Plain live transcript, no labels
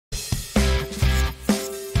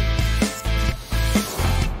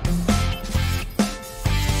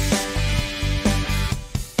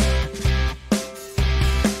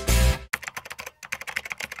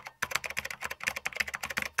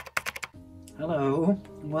Hello,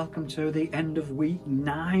 and welcome to the end of week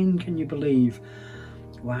 9, can you believe?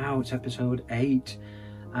 Wow, it's episode 8.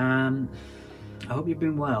 I hope you've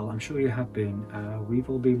been well. I'm sure you have been. We've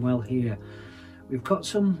all been well here. We've got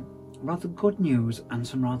some rather good news and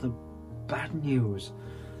some rather bad news.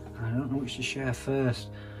 I don't know which to share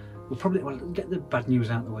first. We'll get the bad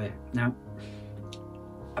news out of the way. Now,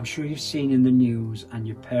 I'm sure you've seen in the news, and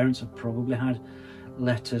your parents have probably had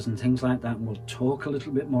letters and things like that, and we'll talk a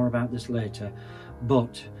little bit more about this later,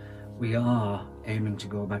 but we are aiming to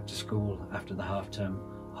go back to school after the half-term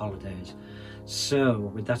holidays. So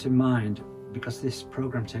with that in mind, because this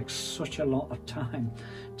program takes such a lot of time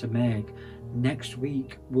to make, next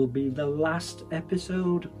week will be the last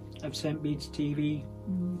episode of St. Bede's TV,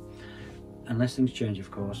 unless things change, of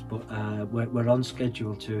course, but we're on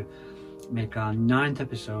schedule to make our 9th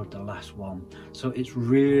episode the last one. So it's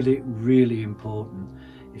really important.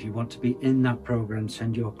 If you want to be in that program,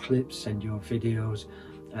 send your clips, send your videos.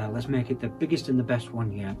 Let's make it the biggest and the best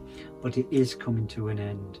one yet, but it is coming to an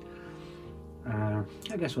end.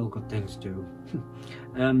 I guess all good things do.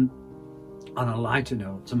 On a lighter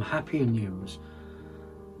note, some happier news.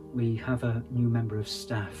 We have a new member of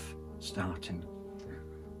staff starting.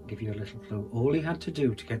 I'll give you a little clue. All he had to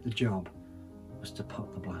do to get the job was to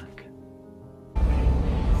pot the black.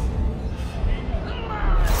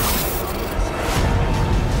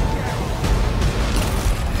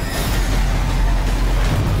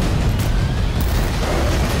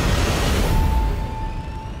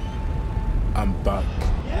 I'm back.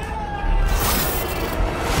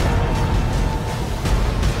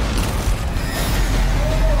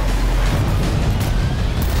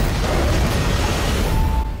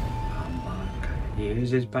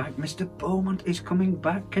 Here's his back. Mr. Beaumont is coming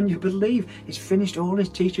back. Can you believe? He's finished all his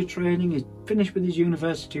teacher training, he's finished with his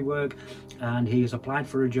university work, and he has applied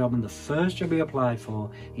for a job, and the first job he applied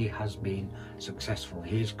for, he has been successful.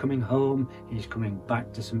 He is coming home, he's coming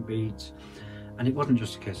back to St. Bede's. And it wasn't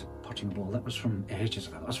just a case of potting a ball, that was from ages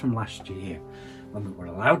ago, that was from last year, when we were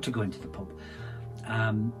allowed to go into the pub.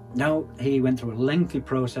 Now, he went through a lengthy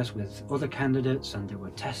process with other candidates, and they were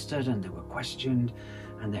tested and they were questioned,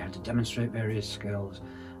 and they had to demonstrate various skills.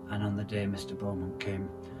 And on the day, Mr. Beaumont came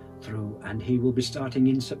through, and he will be starting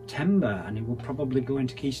in September, and he will probably go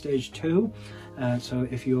into Key Stage 2. So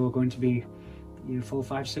if you're going to be year 4,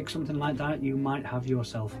 5, 6, something like that, you might have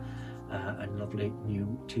yourself a lovely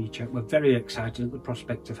new teacher. We're very excited at the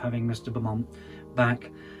prospect of having Mr. Beaumont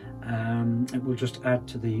back. It will just add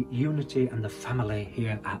to the unity and the family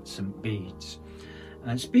here at St. Bede's.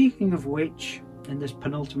 Speaking of which, in this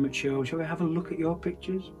penultimate show, shall we have a look at your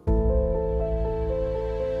pictures?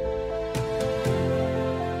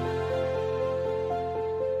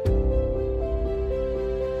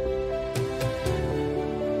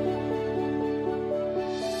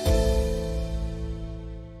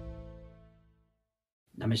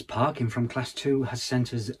 Now, Miss Parkin from Class 2 has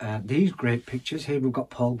sent us these great pictures. Here we've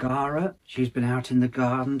got Paul Gara. She's been out in the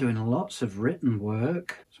garden doing lots of written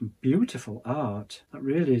work. Some beautiful art. That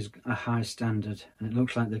really is a high standard. And it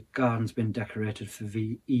looks like the garden's been decorated for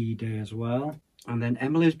VE Day as well. And then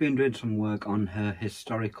Emily's been doing some work on her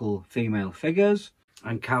historical female figures.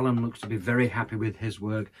 And Callum looks to be very happy with his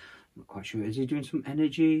work. I'm not quite sure. Is he doing some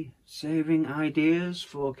energy saving ideas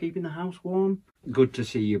for keeping the house warm? Good to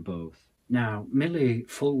see you both. Now, Millie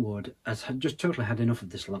Fullwood has just totally had enough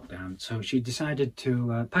of this lockdown, so she decided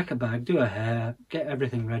to pack a bag, do her hair, get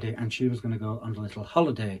everything ready, and she was going to go on a little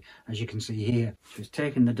holiday, as you can see here. She was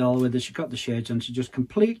taking the doll with her, she got the shades on, she just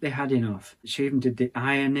completely had enough. She even did the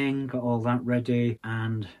ironing, got all that ready,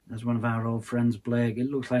 and as one of our old friends, Blake, it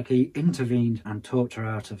looks like he intervened and talked her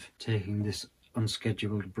out of taking this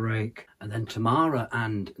unscheduled break. And then Tamara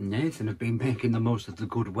and Nathan have been making the most of the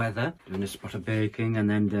good weather, doing a spot of baking, and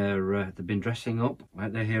then they've been dressing up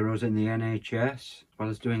like they're heroes in the NHS, as well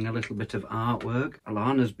as doing a little bit of artwork.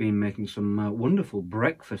 Alana's been making some wonderful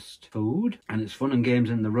breakfast food, and it's fun and games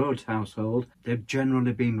in the Rhodes household. They've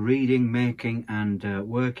generally been reading, making and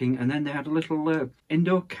working, and then they had a little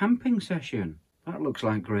indoor camping session. That looks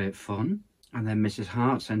like great fun. And then Mrs.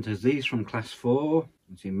 Hart sent us these from Class 4.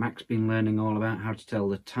 You see Mac's been learning all about how to tell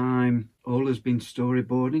the time. Ola's been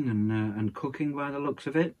storyboarding and cooking by the looks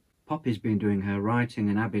of it. Poppy's been doing her writing,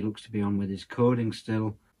 and Abby looks to be on with his coding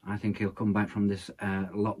still. I think he'll come back from this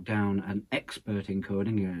lockdown an expert in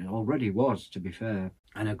coding. He already was, to be fair.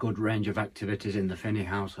 And a good range of activities in the Finney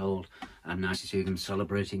household. And nice to see them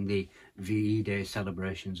celebrating the VE Day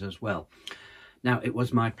celebrations as well. Now, it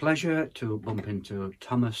was my pleasure to bump into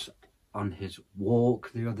Thomas on his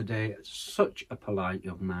walk the other day. Such a polite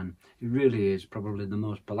young man. He really is probably the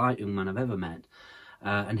most polite young man I've ever met.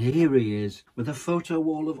 And here he is with a photo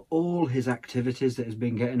wall of all his activities that he's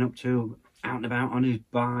been getting up to, out and about on his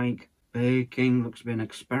bike, baking, looks to be an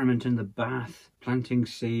experiment in the bath, planting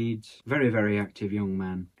seeds. Very, very active young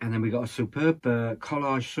man. And then we got a superb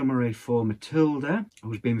collage summary for Matilda,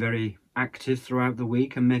 who's been very active throughout the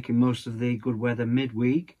week and making most of the good weather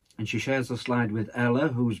midweek. And she shares the slide with Ella,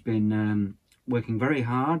 who's been working very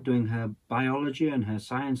hard, doing her biology and her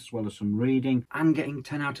science, as well as some reading, and getting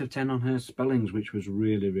 10 out of 10 on her spellings, which was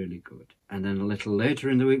really, really good. And then a little later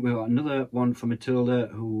in the week, we got another one for Matilda,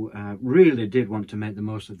 who really did want to make the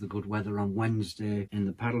most of the good weather on Wednesday in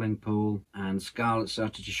the paddling pool. And Scarlett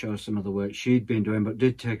started to show some of the work she'd been doing, but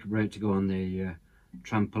did take a break to go on the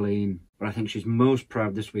trampoline. But I think she's most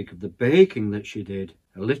proud this week of the baking that she did,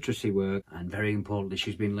 her literacy work, and very importantly,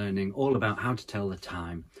 she's been learning all about how to tell the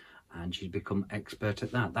time, and she's become expert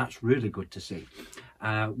at that. That's really good to see.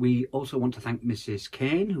 We also want to thank Mrs.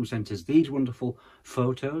 Kane, who sent us these wonderful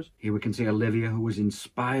photos. Here we can see Olivia, who was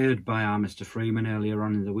inspired by our Mr. Freeman earlier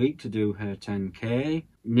on in the week to do her 10K.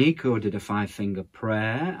 Nico did a 5-finger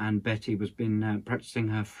prayer, and Betty was been practicing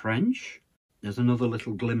her French. There's another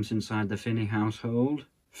little glimpse inside the Finney household.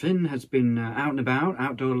 Finn has been out and about,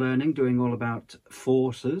 outdoor learning, doing all about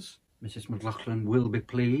forces. Mrs. McLaughlin will be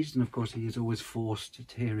pleased, and of course he is always forced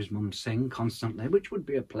to hear his mum sing constantly, which would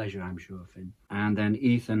be a pleasure, I'm sure, Finn. And then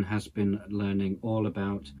Ethan has been learning all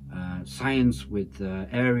about science with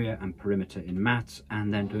area and perimeter in maths,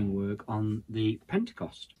 and then doing work on the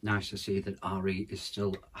Pentecost. Nice to see that RE is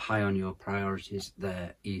still high on your priorities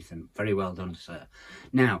there, Ethan. Very well done, sir.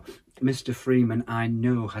 Now, Mr. Freeman, I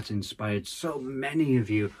know, has inspired so many of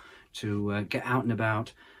you to get out and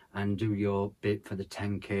about and do your bit for the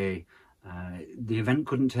 10K. The event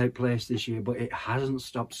couldn't take place this year, but it hasn't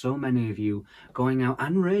stopped so many of you going out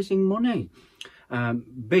and raising money.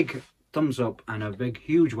 Big thumbs up and a big,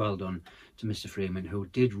 huge well done to Mr. Freeman, who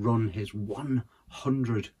did run his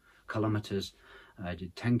 100 kilometres,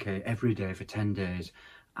 did 10K every day for 10 days,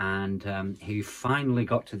 and he finally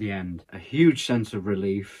got to the end. A huge sense of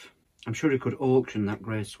relief. I'm sure he could auction that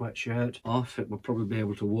grey sweatshirt off. It will probably be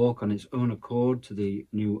able to walk on its own accord to the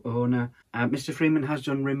new owner. Mr. Freeman has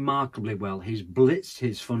done remarkably well. He's blitzed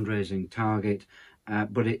his fundraising target,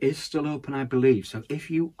 but it is still open, I believe. So if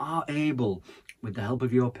you are able, with the help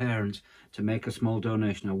of your parents, to make a small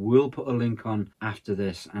donation, I will put a link on after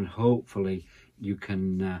this, and hopefully you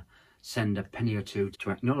can send a penny or two to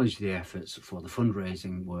acknowledge the efforts for the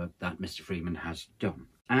fundraising work that Mr. Freeman has done.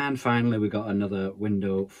 And finally, we got another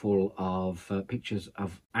window full of pictures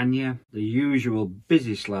of Anya. The usual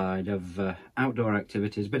busy slide of outdoor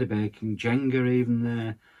activities, bit of baking, Jenga even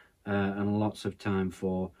there, and lots of time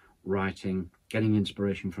for writing, getting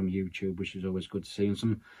inspiration from YouTube, which is always good to see, and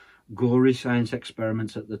some gory science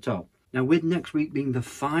experiments at the top. Now, with next week being the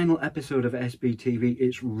final episode of SBTV,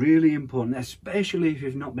 it's really important, especially if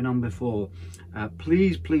you've not been on before,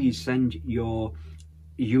 please send your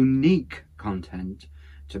unique content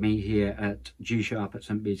to me here at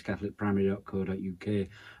gsharp@stbedescatholicprimary.co.uk,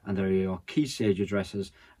 and there are your key stage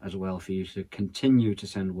addresses as well for you to continue to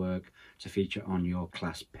send work to feature on your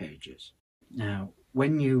class pages. Now,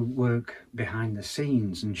 when you work behind the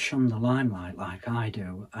scenes and shun the limelight like I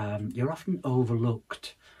do, you're often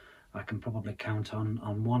overlooked. I can probably count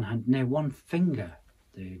on one hand, near one finger,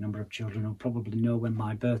 the number of children who probably know when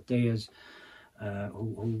my birthday is,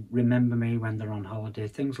 who remember me when they're on holiday,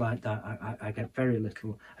 things like that. I get very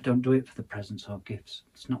little. I don't do it for the presents or gifts.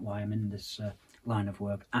 It's not why I'm in this line of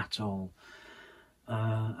work at all.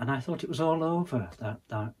 And I thought it was all over,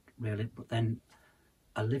 that really. But then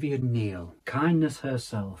Olivia Neal, kindness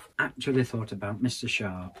herself, actually thought about Mr.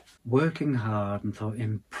 Sharp working hard and thought he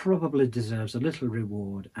probably deserves a little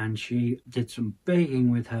reward, and she did some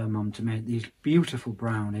baking with her mum to make these beautiful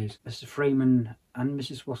brownies. Mr. Freeman and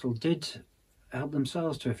Mrs. Wassell did help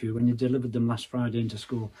themselves to a few when you delivered them last Friday into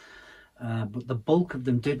school, but the bulk of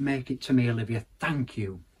them did make it to me. Olivia, thank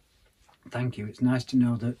you. Thank you. It's nice to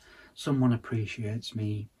know that someone appreciates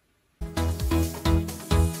me.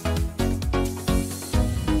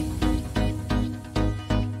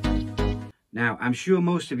 Now, I'm sure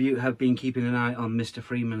most of you have been keeping an eye on Mr.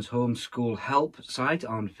 Freeman's homeschool help site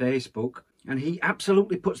on Facebook, and he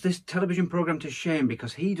absolutely puts this television programme to shame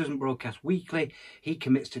because he doesn't broadcast weekly. He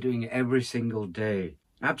commits to doing it every single day.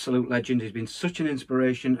 Absolute legend. He's been such an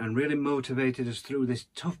inspiration and really motivated us through this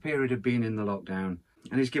tough period of being in the lockdown.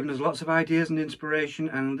 And he's given us lots of ideas and inspiration,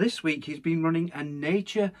 and this week he's been running a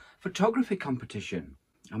nature photography competition.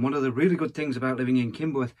 And one of the really good things about living in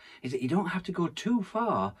Kimberworth is that you don't have to go too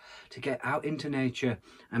far to get out into nature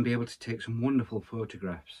and be able to take some wonderful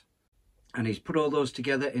photographs. And he's put all those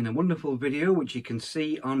together in a wonderful video, which you can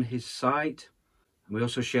see on his site. And we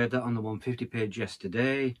also shared that on the 150 page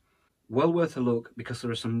yesterday. Well worth a look because there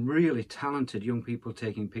are some really talented young people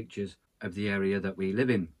taking pictures of the area that we live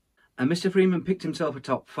in. And Mr. Freeman picked himself a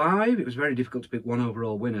top 5. It was very difficult to pick one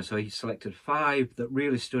overall winner, so he selected 5 that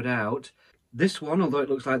really stood out. This one, although it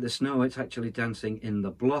looks like the snow, it's actually dancing in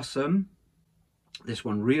the blossom. This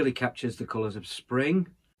one really captures the colours of spring.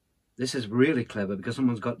 This is really clever because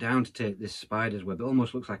someone's got down to take this spider's web. It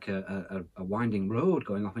almost looks like a winding road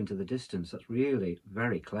going off into the distance. That's really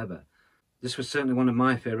very clever. This was certainly one of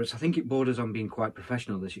my favourites. I think it borders on being quite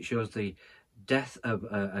professional. This, it shows the death of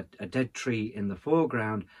a dead tree in the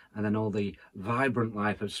foreground and then all the vibrant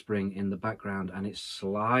life of spring in the background, and it's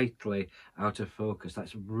slightly out of focus.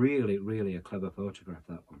 That's really, really a clever photograph,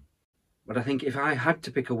 that one. But I think if I had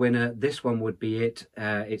to pick a winner, this one would be it.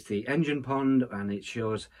 It's the engine pond, and it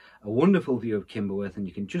shows a wonderful view of Kimberworth, and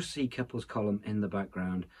you can just see Keppel's Column in the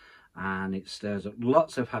background, and it stirs up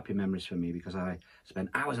lots of happy memories for me because I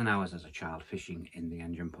spent hours and hours as a child fishing in the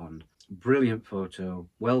engine pond. Brilliant photo,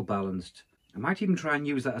 well balanced. I might even try and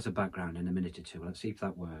use that as a background in a minute or two. Let's see if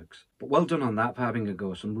that works. But well done on that for having a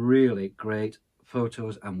go. Some really great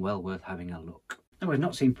photos and well worth having a look. Now, we've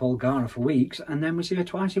not seen Paul Gara for weeks, and then we see her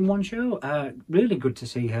twice in one show. Really good to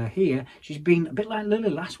see her here. She's been a bit like Lily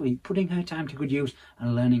last week, putting her time to good use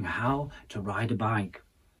and learning how to ride a bike.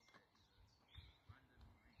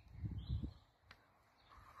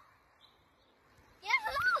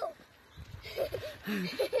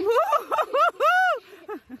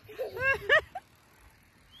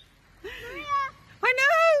 I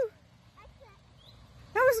know!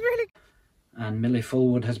 That was really... And Millie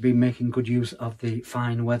Fullwood has been making good use of the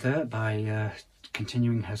fine weather by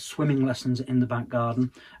continuing her swimming lessons in the back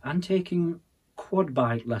garden and taking quad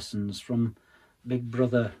bike lessons from big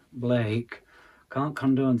brother Blake. Can't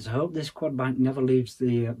condone this. I hope this quad bike never leaves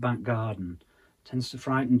the back garden. Tends to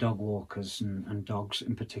frighten dog walkers and dogs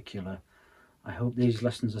in particular. I hope these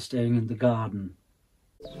lessons are staying in the garden.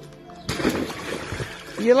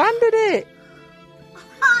 You landed it!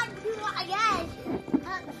 I can't do that again.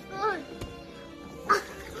 That's fun.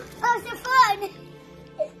 That's so fun.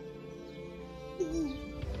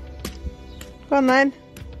 Go on then.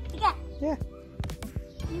 Yeah. Yeah.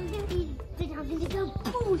 You didn't have to go.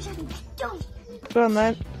 Oh, don't. Go on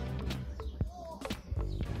then.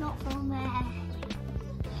 Not from there.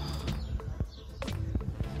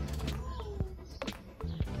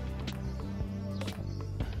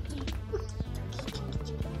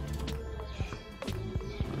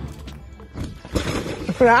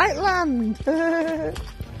 Right land.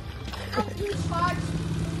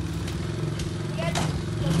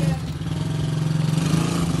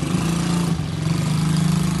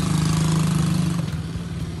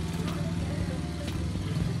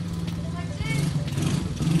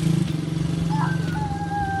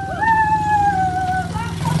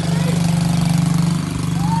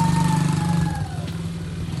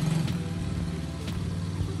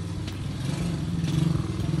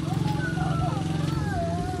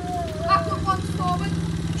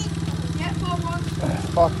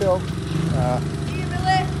 Fuck up.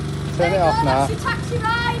 Turn it off now.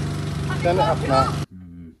 Turn it off now.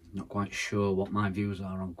 Not quite sure what my views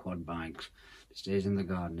are on quad bikes. It stays in the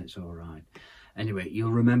garden, it's all right. Anyway,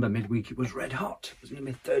 you'll remember midweek it was red hot. It was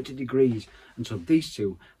nearly 30 degrees. And so these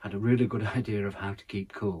two had a really good idea of how to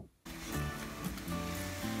keep cool.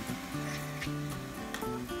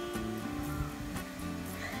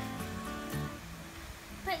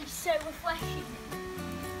 But it's so refreshing.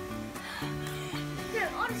 No,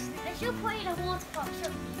 honestly, they should play in a water park,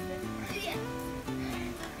 shouldn't they? Yeah.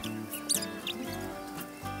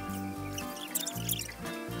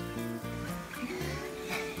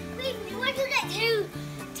 We want to get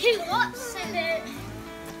two lots of it.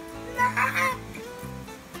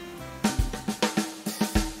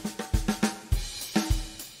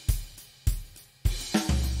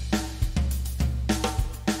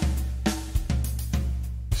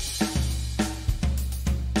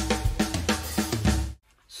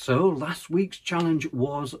 So last week's challenge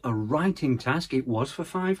was a writing task. It was for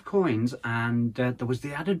 5 coins, and there was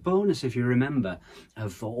the added bonus, if you remember,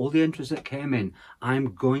 for all the entries that came in.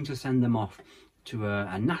 I'm going to send them off to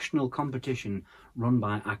a national competition run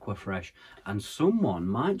by Aquafresh, and someone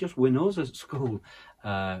might just win us at school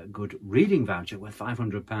a good reading voucher worth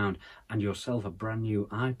 £500 and yourself a brand new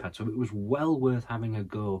iPad. So it was well worth having a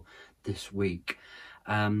go this week.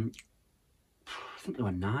 I think there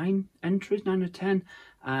were 9 entries, 9 or 10.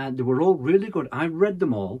 They were all really good. I read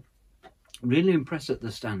them all, really impressed at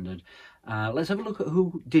the standard. Let's have a look at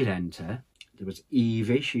who did enter. There was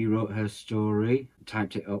Evie, she wrote her story,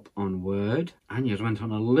 typed it up on Word. Anya's went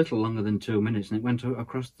on a little longer than 2 minutes and it went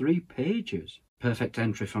across 3 pages. Perfect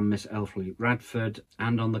entry from Miss Elfleet Radford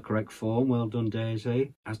and on the correct form. Well done,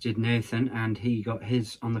 Daisy. As did Nathan, and he got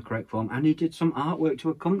his on the correct form, and he did some artwork to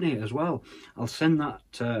accompany it as well. I'll send that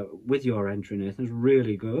with your entry, Nathan. It's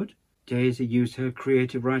really good. Daisy used her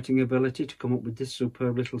creative writing ability to come up with this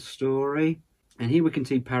superb little story. And here we can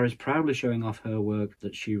see Paris proudly showing off her work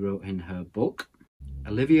that she wrote in her book.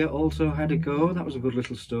 Olivia also had a go. That was a good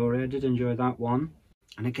little story. I did enjoy that one.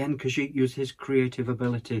 And again, Kajik used his creative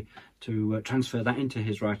ability to transfer that into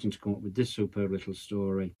his writing to come up with this superb little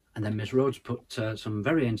story. And then Miss Rhodes put some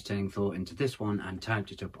very entertaining thought into this one and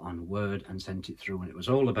typed it up on Word and sent it through. And it was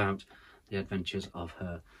all about the adventures of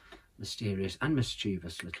her mysterious and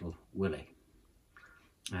mischievous little Willie.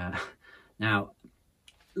 Now,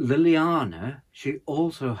 Liliana, she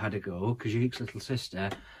also had a go, Kajik's little sister.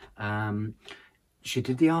 She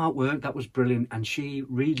did the artwork, that was brilliant, and she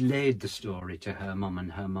relayed the story to her mum,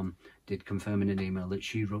 and her mum did confirm in an email that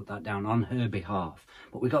she wrote that down on her behalf.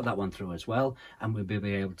 But we got that one through as well, and we'll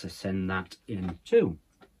be able to send that in too.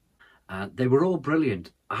 They were all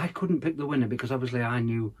brilliant. I couldn't pick the winner because obviously I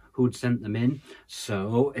knew who'd sent them in.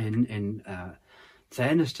 So in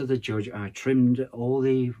fairness to the judge, I trimmed all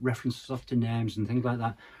the references off to names and things like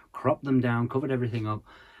that, cropped them down, covered everything up,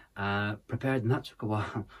 prepared, and that took a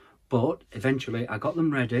while. But eventually I got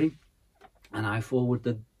them ready and I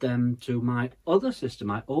forwarded them to my other sister,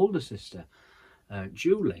 my older sister,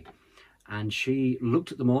 Julie. And she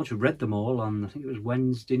looked at them all, she read them all on, I think it was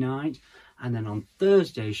Wednesday night. And then on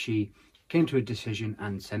Thursday, she came to a decision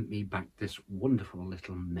and sent me back this wonderful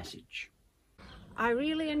little message. I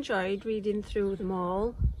really enjoyed reading through them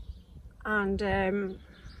all. And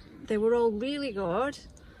they were all really good.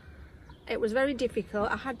 It was very difficult.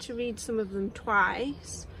 I had to read some of them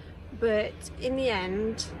twice. But in the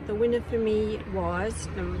end, the winner for me was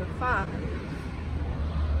number 5.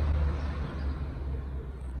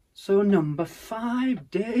 So number 5,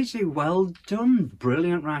 Daisy, well done.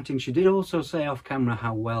 Brilliant writing. She did also say off camera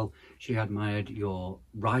how well she admired your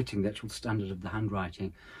writing, the actual standard of the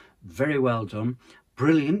handwriting. Very well done.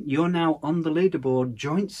 Brilliant. You're now on the leaderboard,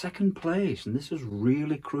 joint second place, and this is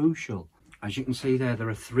really crucial. As you can see there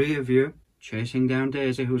are 3 of you chasing down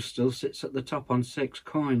Daisy, who still sits at the top on 6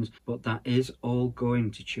 coins, but that is all going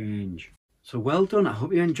to change. So well done. I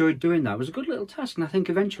hope you enjoyed doing that. It was a good little task, and I think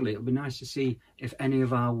eventually it'll be nice to see if any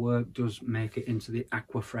of our work does make it into the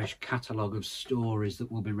Aquafresh catalogue of stories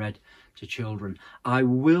that will be read to children. I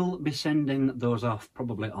will be sending those off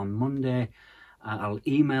probably on Monday. I'll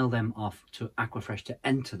email them off to Aquafresh to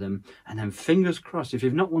enter them, and then fingers crossed, if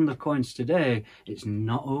you've not won the coins today, it's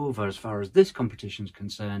not over as far as this competition is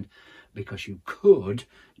concerned, because you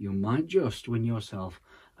might just win yourself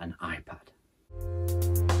an iPad.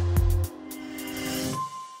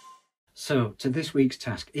 So to this week's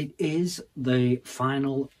task, it is the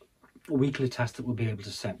final weekly task that we'll be able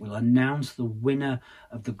to set. We'll announce the winner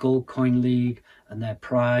of the Gold Coin League and their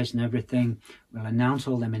prize and everything. We'll announce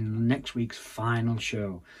all them in next week's final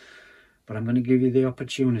show. But I'm going to give you the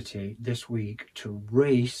opportunity this week to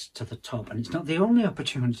race to the top. And it's not the only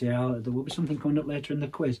opportunity. There will be something coming up later in the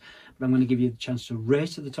quiz. But I'm going to give you the chance to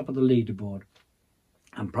race to the top of the leaderboard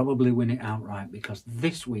and probably win it outright. Because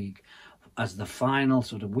this week, as the final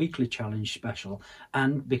sort of weekly challenge special,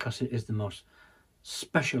 and because it is the most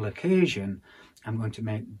special occasion, I'm going to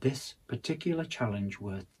make this particular challenge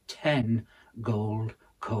worth 10 gold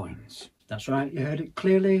coins. That's right, you heard it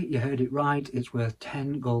clearly, you heard it right, it's worth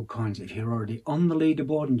 10 gold coins. If you're already on the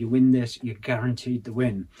leaderboard and you win this, you're guaranteed the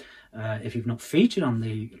win. If you've not featured on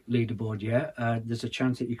the leaderboard yet, there's a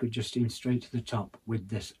chance that you could just steam straight to the top with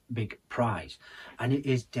this big prize. And it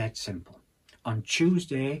is dead simple. On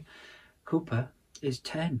Tuesday, Cooper is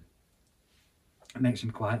 10. It makes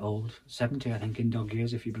him quite old, 70 I think in dog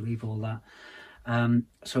years, if you believe all that.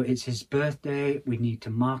 So it's his birthday. We need to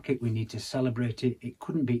mark it, we need to celebrate it. It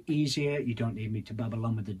couldn't be easier. You don't need me to babble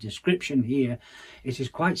on with the description here. It is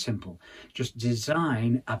quite simple. Just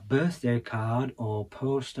design a birthday card or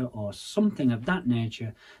poster or something of that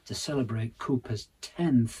nature to celebrate Cooper's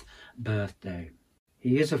 10th birthday.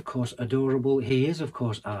 He is, of course, adorable. He is, of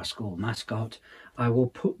course, our school mascot. I will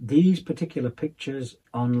put these particular pictures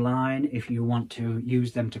online if you want to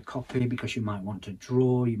use them to copy, because you might want to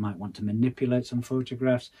draw, you might want to manipulate some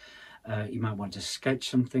photographs, you might want to sketch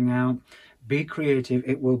something out. Be creative.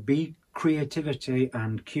 It will be creativity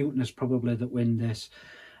and cuteness probably that win this.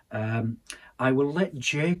 I will let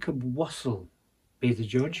Jacob Wassell be the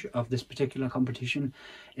judge of this particular competition.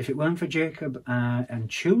 If it weren't for Jacob and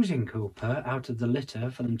choosing Cooper out of the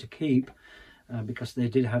litter for them to keep, because they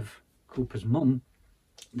did have Cooper's mum,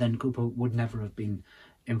 then Cooper would never have been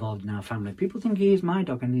involved in our family. People think he is my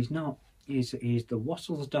dog, and he's not. He's the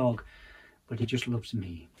Wassell's dog, but he just loves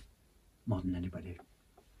me more than anybody.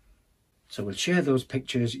 So we'll share those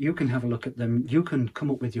pictures. You can have a look at them. You can come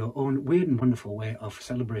up with your own weird and wonderful way of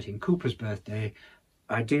celebrating Cooper's birthday.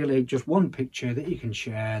 Ideally, just one picture that you can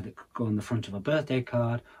share that could go on the front of a birthday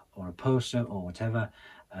card or a poster or whatever.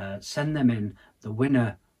 Send them in. The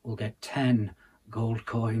winner will get 10 gold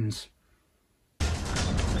coins.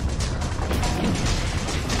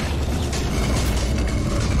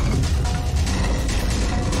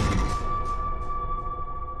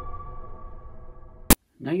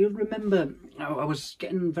 Now you'll remember I was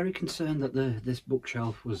getting very concerned that this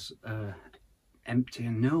bookshelf was empty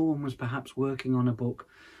and no one was perhaps working on a book,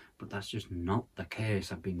 but that's just not the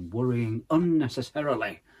case. I've been worrying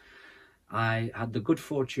unnecessarily. I had the good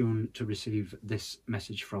fortune to receive this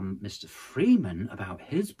message from Mr. Freeman about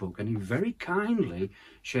his book, and he very kindly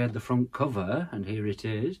shared the front cover, and here it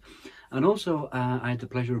is. And also I had the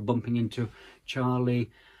pleasure of bumping into Charlie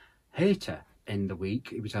Hayter in the week.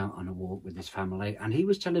 He was out on a walk with his family, and he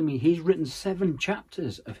was telling me he's written 7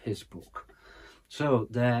 chapters of his book. So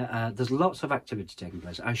there's lots of activity taking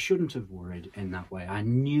place. I shouldn't have worried in that way. I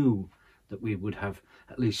knew that we would have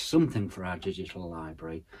at least something for our digital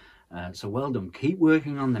library. So well done. Keep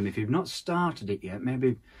working on them. If you've not started it yet,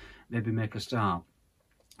 maybe make a start.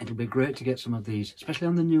 It'll be great to get some of these, especially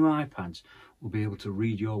on the new iPads. We'll be able to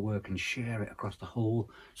read your work and share it across the whole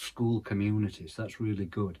school community. So that's really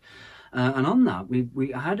good. And on that,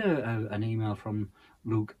 we had an email from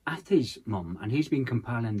Luke Athy's mum, and he's been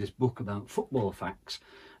compiling this book about football facts,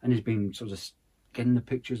 and he's been sort of getting the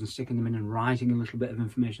pictures and sticking them in and writing a little bit of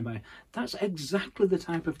information about it. That's exactly the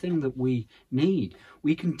type of thing that we need.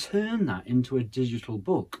 We can turn that into a digital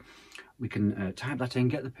book. We can type that in,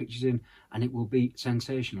 get the pictures in, and it will be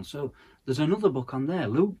sensational. So there's another book on there.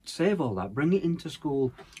 Luke, save all that, bring it into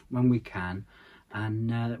school when we can,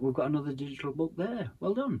 and we've got another digital book there.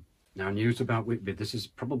 Well done. Now, news about Whitby. This is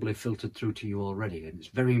probably filtered through to you already, and it's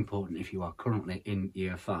very important if you are currently in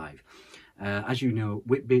Year 5. As you know,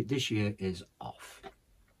 Whitby this year is off.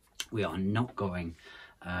 We are not going.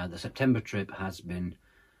 The September trip has been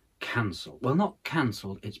cancelled. Well, not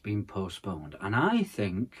cancelled, it's been postponed. And I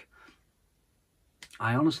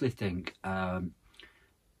honestly think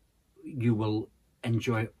you will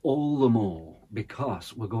enjoy all the more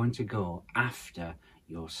because we're going to go after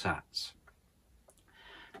your SATs.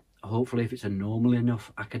 Hopefully, if it's a normal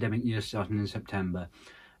enough academic year starting in September,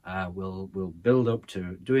 we'll build up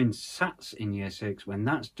to doing SATs in Year 6. When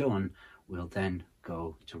that's done, we'll then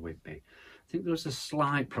go to Whitby. I think there was a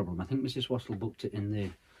slight problem. I think Mrs. Wassell booked it in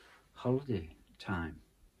the holiday time,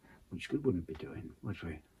 which we wouldn't be doing, would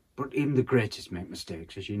we? But even the greatest make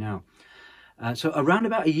mistakes, as you know. So around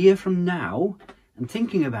about a year from now, and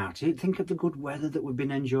thinking about it, think of the good weather that we've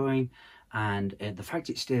been enjoying, and the fact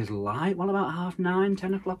it stays light, well, about 9:30,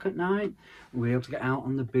 10 o'clock at night, we'll be able to get out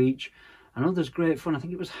on the beach. I know there's great fun. I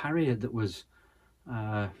think it was Harriet that was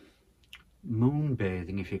moonbathing,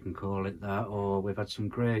 if you can call it that, or we've had some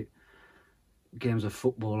great games of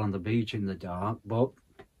football on the beach in the dark, but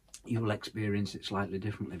you'll experience it slightly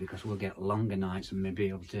differently because we'll get longer nights and maybe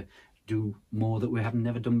able to do more that we have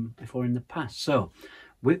never done before in the past. So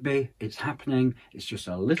Whitby, it's happening. It's just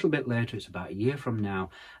a little bit later. It's about a year from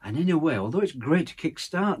now. And in a way, although it's great to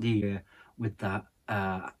kickstart the year with that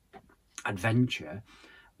adventure,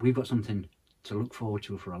 we've got something to look forward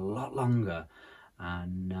to for a lot longer,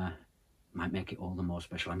 and might make it all the more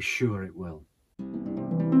special. I'm sure it will.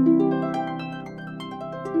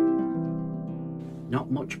 Not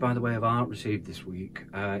much by the way of art received this week.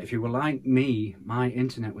 If you were like me, my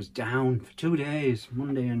internet was down for 2 days,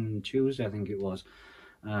 Monday and Tuesday I think it was.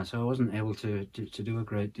 So I wasn't able to do a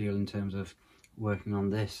great deal in terms of working on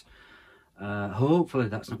this. Hopefully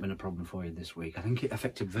that's not been a problem for you this week. I think it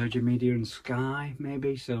affected Virgin Media and Sky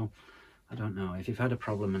maybe, so I don't know. If you've had a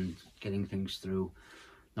problem and getting things through,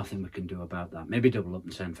 nothing we can do about that. Maybe double up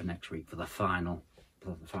and send for next week for the final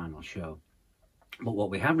show. But what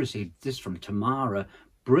we have received is from Tamara.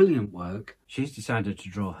 Brilliant work. She's decided to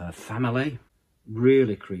draw her family.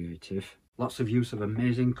 Really creative. Lots of use of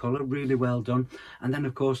amazing colour. Really well done. And then,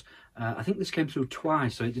 of course, I think this came through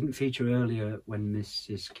twice, so it didn't feature earlier when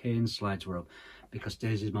Mrs. Kane's slides were up, because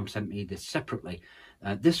Daisy's mum sent me this separately.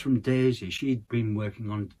 This from Daisy. She'd been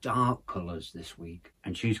working on dark colours this week,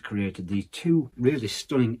 and she's created these 2 really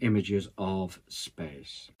stunning images of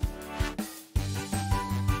space.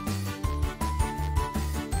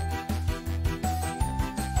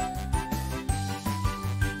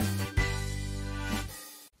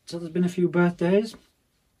 So there's been a few birthdays.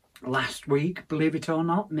 Last week, believe it or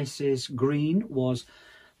not, Mrs. Green was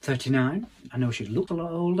 39. I know she looked a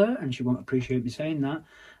lot older and she won't appreciate me saying that,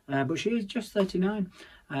 but she is just 39.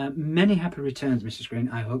 Many happy returns, Mrs. Green.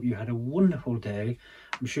 I hope you had a wonderful day.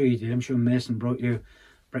 I'm sure you did. I'm sure Mason brought you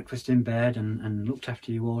breakfast in bed and looked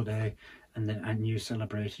after you all day, and you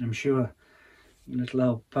celebrated. I'm sure your little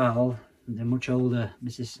old pal, the much older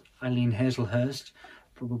Mrs. Eileen Hazelhurst,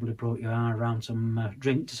 probably brought you around some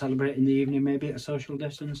drink to celebrate in the evening, maybe at a social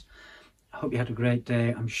distance. I hope you had a great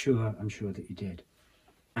day. I'm sure that you did.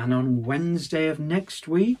 And on Wednesday of next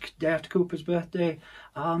week, day after Cooper's birthday,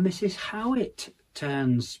 our Mrs. Howitt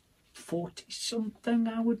turns 40 something,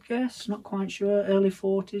 I would guess. Not quite sure. Early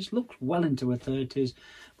 40s. Looks well into her 30s,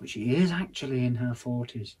 but she is actually in her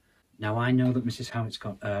 40s. Now, I know that Mrs. Howitt's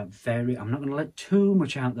got a very... I'm not going to let too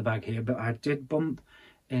much out the bag here, but I did bump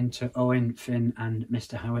into Owen, Finn and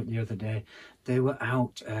Mr. Howitt the other day. They were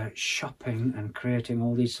out shopping and creating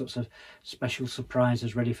all these sorts of special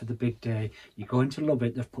surprises ready for the big day. You're going to love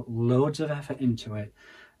it. They've put loads of effort into it.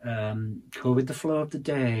 Go with the flow of the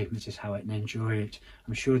day, Mrs. Howitt, and enjoy it.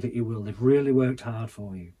 I'm sure that you will. They've really worked hard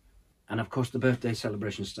for you. And of course the birthday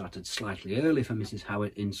celebration started slightly early for Mrs.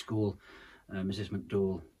 Howitt in school. Mrs.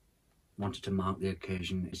 McDowell wanted to mark the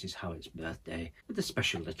occasion, Mrs. Howitt's birthday, with a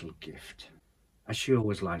special little gift, as she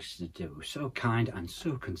always likes to do. So kind and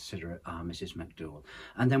so considerate are Mrs. McDowell.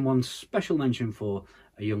 And then one special mention for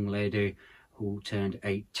a young lady who turned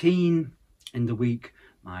 18 in the week.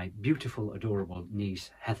 My beautiful, adorable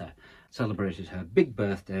niece, Heather, celebrated her big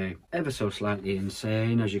birthday, ever so slightly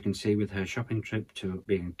insane, as you can see, with her shopping trip to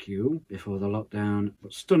B&Q before the lockdown,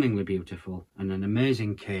 but stunningly beautiful, and an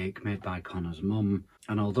amazing cake made by Connor's mum.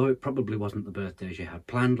 And although it probably wasn't the birthday she had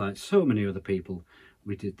planned, like so many other people,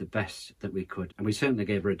 we did the best that we could, and we certainly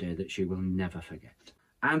gave her a day that she will never forget.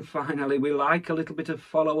 And finally, we like a little bit of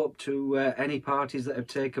follow-up to any parties that have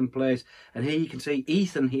taken place. And here you can see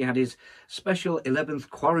Ethan, he had his special 11th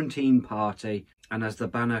quarantine party. And as the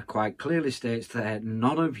banner quite clearly states there,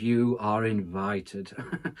 none of you are invited.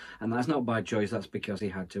 And that's not by choice, that's because he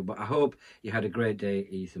had to. But I hope you had a great day,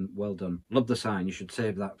 Ethan. Well done. Love the sign, you should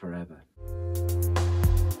save that forever.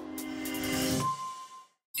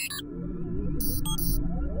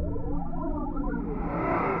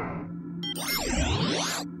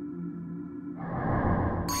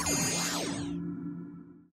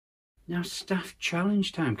 Now, staff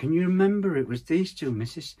challenge time. Can you remember it was these two,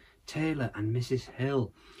 Mrs. Taylor and Mrs.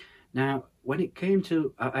 Hill? Now, when it came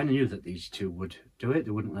to... I knew that these two would do it.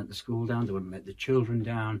 They wouldn't let the school down. They wouldn't let the children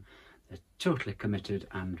down. They're totally committed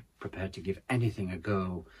and prepared to give anything a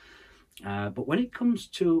go. But when it comes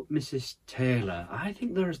to Mrs. Taylor, I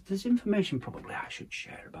think there's information probably I should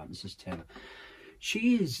share about Mrs. Taylor.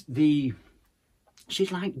 She's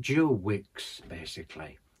like Joe Wicks,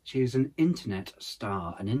 basically. She is an internet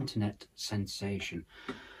star, an internet sensation.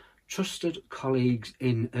 Trusted colleagues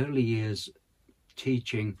in early years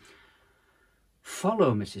teaching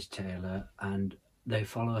follow Mrs. Taylor, and they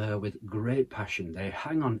follow her with great passion. They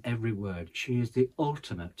hang on every word. She is the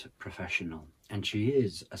ultimate professional, and she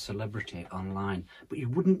is a celebrity online. But you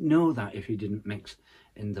wouldn't know that if you didn't mix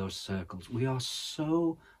in those circles. We are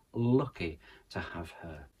so lucky to have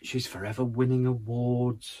her. She's forever winning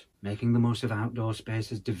awards, making the most of outdoor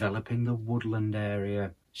spaces, developing the woodland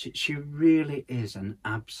area. She really is an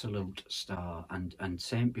absolute star, and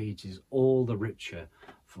St. Bede's is all the richer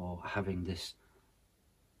for having this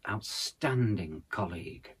outstanding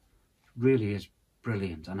colleague. Really is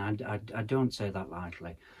brilliant, and I don't say that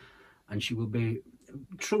lightly. And she will be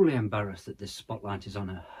truly embarrassed that this spotlight is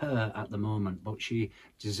on her at the moment, but she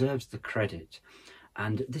deserves the credit.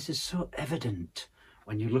 And this is so evident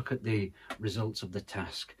when you look at the results of the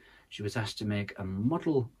task. She was asked to make a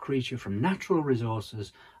model creature from natural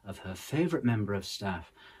resources of her favourite member of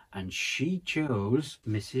staff, and she chose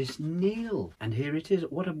Mrs. Neal. And here it is.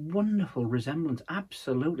 What a wonderful resemblance.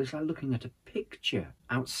 Absolutely. It's like looking at a picture.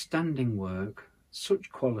 Outstanding work, such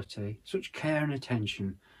quality, such care and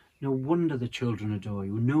attention. No wonder the children adore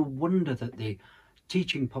you. No wonder that the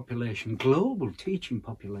teaching population, global teaching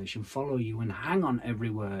population, follow you and hang on every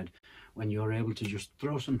word when you're able to just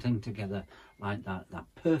throw something together like that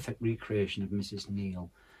perfect recreation of Mrs. Neal.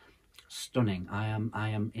 Stunning. I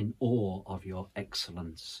am in awe of your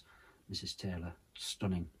excellence, Mrs. Taylor.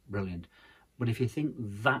 Stunning. Brilliant. But if you think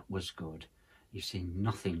that was good, you've seen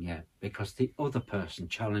nothing yet, because the other person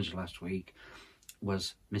challenged last week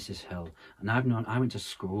was Mrs. Hill. And I went to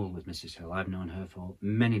school with Mrs. Hill. I've known her for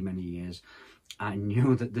many, many years. I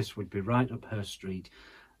knew that this would be right up her street.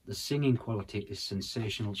 The singing quality is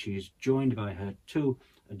sensational. She is joined by her two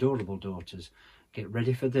adorable daughters. Get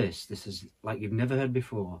ready for this. This is like you've never heard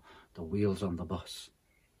before. The wheels on the bus.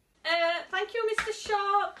 Thank you, Mr.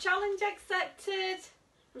 Sharp. Challenge accepted.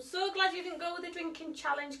 I'm so glad you didn't go with the drinking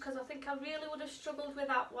challenge, because I think I really would have struggled with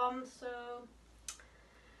that one. So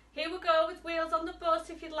Here we go with Wheels on the Bus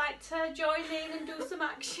if you'd like to join in and do some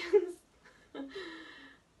actions.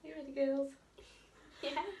 You ready, girls?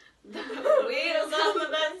 Yeah. The wheels on the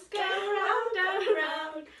bus go round and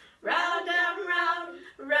round, round and round,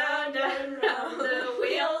 round and round. The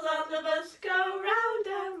wheels on the bus go round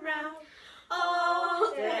and round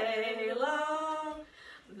all day long.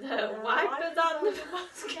 The wipers on the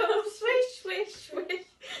bus go swish, swish, swish,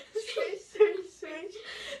 swish, swish, swish,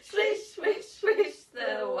 swish, swish, swish.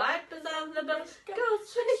 The wipers on the bus go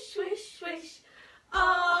swish, swish, swish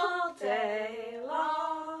all day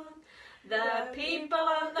long. The people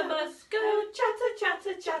on the bus go chatter,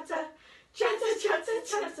 chatter, chatter, chatter, chatter,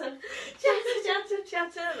 chatter, chatter, chatter,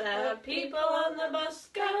 chatter. The people on the bus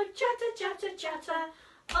go chatter, chatter, chatter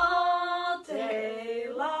all day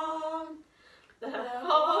long. The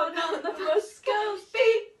horn on the bus goes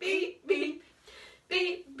beep, beep, beep,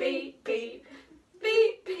 beep, beep, beep,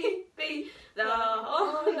 beep, beep, beep. The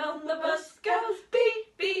horn on the bus goes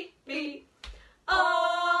beep, beep, beep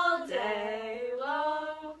all day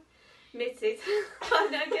long. Mrs.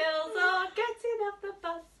 and the girls are getting off the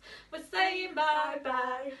bus. We're saying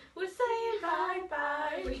bye-bye, we're saying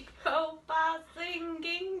bye-bye. We hope our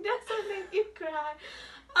singing doesn't make you cry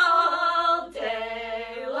all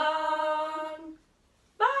day long.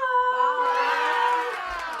 Bye!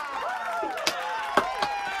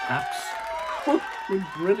 Absolutely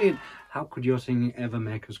brilliant. How could your singing ever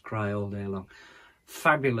make us cry all day long?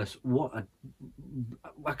 Fabulous. What a...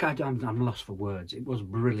 I'm lost for words. It was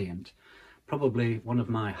brilliant. Probably one of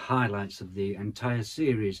my highlights of the entire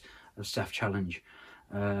series of Staff Challenge.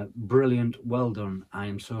 Brilliant. Well done. I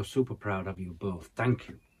am so super proud of you both. Thank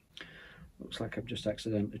you. Looks like I've just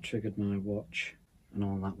accidentally triggered my watch and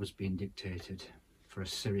all that was being dictated for a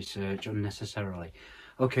Siri search unnecessarily.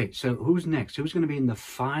 Okay, so who's next? Who's going to be in the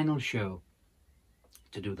final show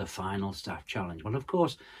to do the final Staff Challenge? Well, of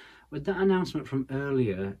course, with that announcement from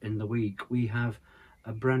earlier in the week, we have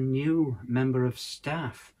a brand new member of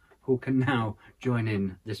staff who can now join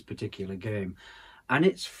in this particular game. And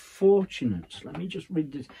it's fortunate, let me just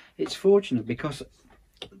read this. It's fortunate because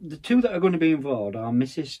the two that are going to be involved are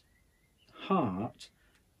Mrs. Hart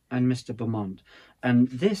and Mr. Beaumont. And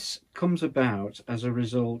this comes about as a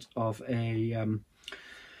result of a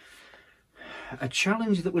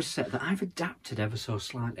challenge that was set that I've adapted ever so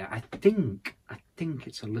slightly. I think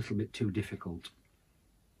it's a little bit too difficult,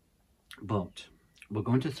 but we're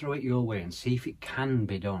going to throw it your way and see if it can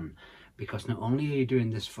be done, because not only are you doing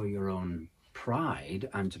this for your own pride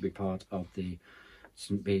and to be part of the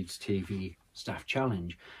St Bede's TV Staff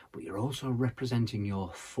Challenge, but you're also representing your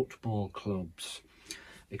football clubs,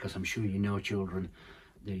 because I'm sure you know, children,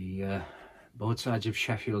 the both sides of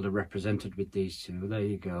Sheffield are represented with these two. There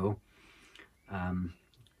you go.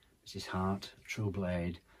 Mrs. Hart, true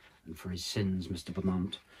blade, and for his sins, Mr.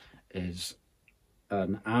 Beaumont is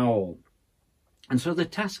an owl. And so the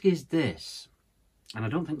task is this, and I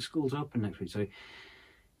don't think school's open next week, so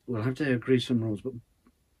we'll have to agree some rules, but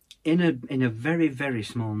in a very, very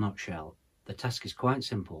small nutshell, the task is quite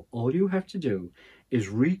simple. All you have to do is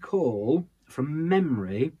recall from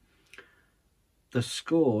memory the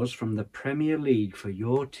scores from the Premier League for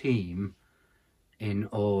your team in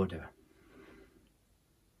order.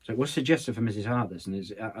 So it was suggested for Mrs. Hart this, and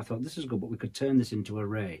I thought this is good, but we could turn this into a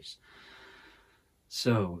race.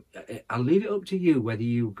 So I'll leave it up to you whether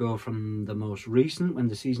you go from the most recent, when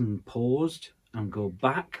the season paused, and go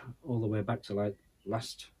back, all the way back to like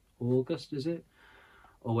last August, is it?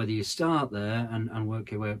 Or whether you start there and work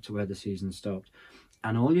your way up to where the season stopped.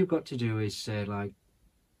 And all you've got to do is say, like,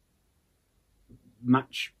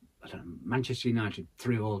 match, I don't know, Manchester United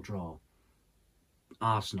 3-3 draw,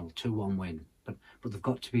 Arsenal 2-1 win, but they've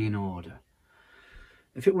got to be in order.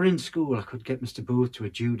 If it were in school, I could get Mr. Booth to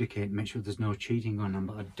adjudicate and make sure there's no cheating going on,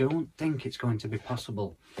 but I don't think it's going to be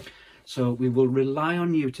possible. So we will rely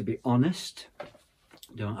on you to be honest.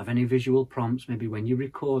 Don't have any visual prompts. Maybe when you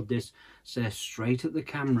record this, say straight at the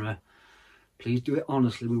camera, please do it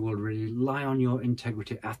honestly. We will rely on your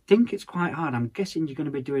integrity. I think it's quite hard. I'm guessing you're going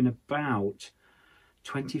to be doing about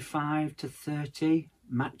 25 to 30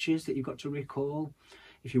 matches that you've got to recall.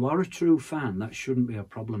 If you are a true fan, that shouldn't be a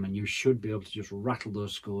problem, and you should be able to just rattle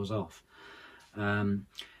those scores off. Have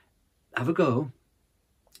a go.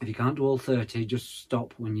 If you can't do all 30, just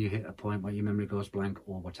stop when you hit a point where your memory goes blank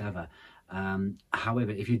or whatever.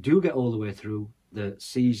 However, if you do get all the way through the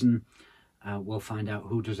season, we'll find out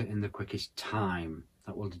who does it in the quickest time.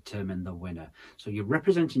 That will determine the winner. So you're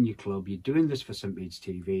representing your club, you're doing this for St Bede's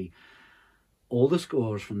TV. All the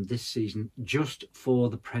scores from this season, just for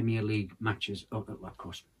the Premier League matches. Oh, of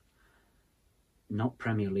course, not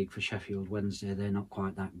Premier League for Sheffield Wednesday. They're not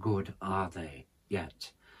quite that good, are they,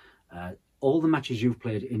 yet? All the matches you've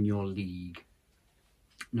played in your league,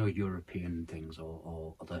 no European things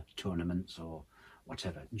or other tournaments or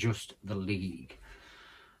whatever, just the league.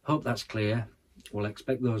 Hope that's clear. We'll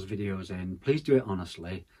expect those videos in. Please do it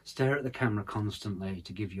honestly. Stare at the camera constantly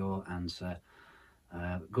to give your answer.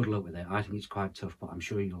 Good luck with it. I think it's quite tough, but I'm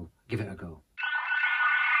sure you'll give it a go.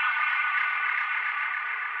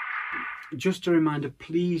 Just a reminder,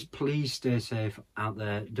 please stay safe out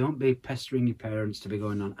there. Don't be pestering your parents to be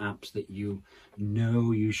going on apps that you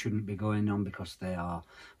know you shouldn't be going on because they are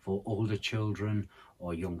for older children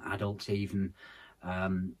or young adults even.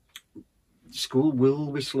 School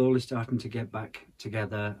will be slowly starting to get back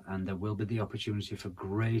together, and there will be the opportunity for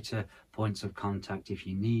greater points of contact if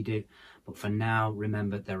you need it. But for now,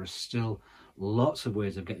 remember, there are still lots of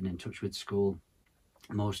ways of getting in touch with school.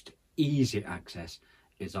 Most easy access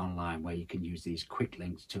is online, where you can use these quick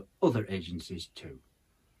links to other agencies too.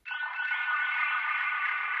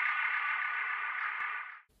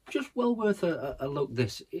 Just well worth a look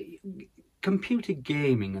this. Computer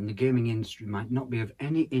gaming and the gaming industry might not be of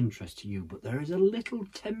any interest to you, but there is a little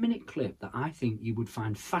 10-minute clip that I think you would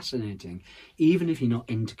find fascinating, even if you're not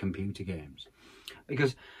into computer games.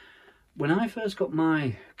 Because when I first got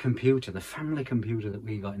my computer, the family computer that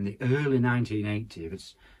we got in the early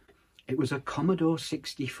 1980s, it was a Commodore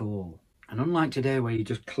 64. And unlike today, where you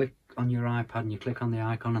just click on your iPad and you click on the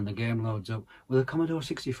icon and the game loads up, with a Commodore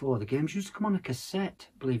 64, the games used to come on a cassette,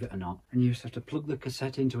 believe it or not. And you used to have to plug the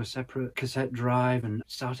cassette into a separate cassette drive and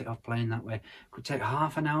start it off playing that way. It could take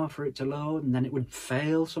half an hour for it to load, and then it would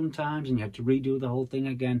fail sometimes, and you had to redo the whole thing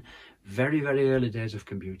again. Very, very early days of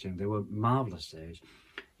computing. They were marvellous days.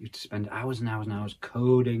 You used to spend hours and hours and hours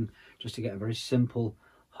coding just to get a very simple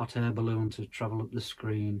hot air balloon to travel up the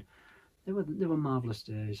screen. They were marvellous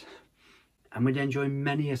days. And we'd enjoy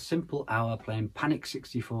many a simple hour playing Panic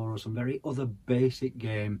 64 or some very other basic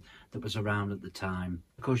game that was around at the time.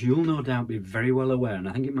 Of course, you'll no doubt be very well aware, and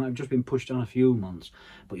I think it might have just been pushed on a few months,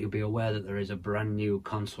 but you'll be aware that there is a brand new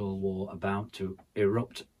console war about to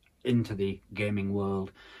erupt into the gaming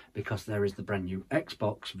world, because there is the brand new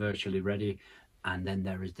Xbox virtually ready, and then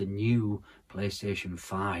there is the new PlayStation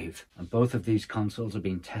 5. And both of these consoles are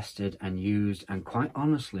being tested and used, and quite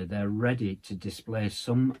honestly, they're ready to display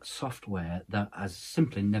some software that has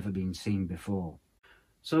simply never been seen before.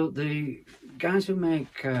 So the guys who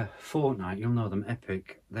make Fortnite, you'll know them,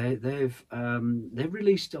 Epic, they've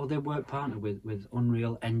released, or they work partner with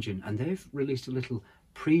Unreal Engine, and they've released a little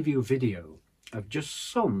preview video of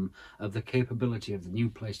just some of the capability of the new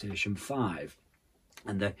PlayStation 5.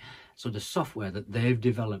 And the sort of software that they've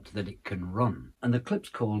developed that it can run. And the clip's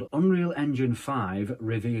called Unreal Engine 5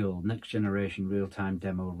 Reveal, Next Generation Real-Time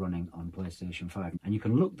Demo Running on PlayStation 5. And you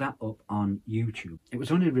can look that up on YouTube. It was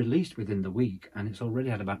only released within the week, and it's already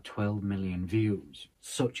had about 12 million views.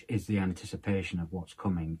 Such is the anticipation of what's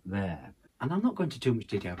coming there. And I'm not going into too much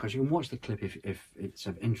detail, because you can watch the clip if it's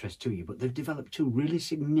of interest to you, but they've developed two really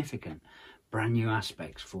significant brand new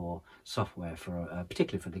aspects for software,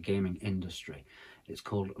 particularly for the gaming industry. It's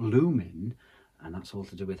called Lumin, and that's all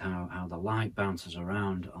to do with how the light bounces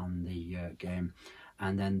around on the game.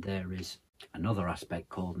 And then there is another aspect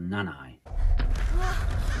called Nanai.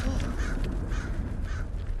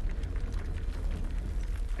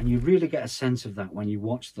 And you really get a sense of that when you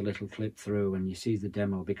watch the little clip through and you see the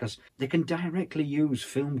demo, because they can directly use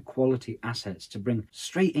film quality assets to bring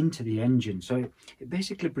straight into the engine. So it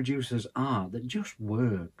basically produces art that just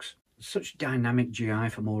works. Such dynamic GI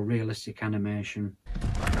for more realistic animation.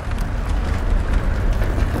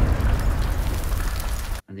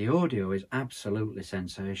 And the audio is absolutely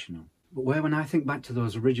sensational. But when I think back to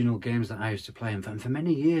those original games that I used to play, and for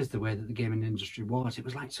many years the way that the gaming industry was, it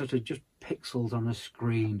was like sort of just pixels on a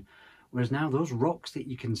screen. Whereas now those rocks that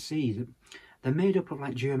you can see, they're made up of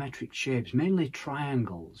like geometric shapes, mainly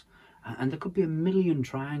triangles. And there could be a million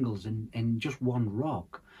triangles in just one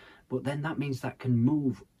rock. But then that means that can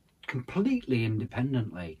move completely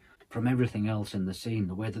independently from everything else in the scene.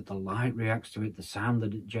 The way that the light reacts to it, the sound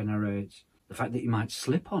that it generates, the fact that you might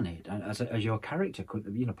slip on it as your character could,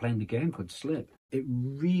 playing the game could slip. It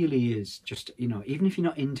really is just, even if you're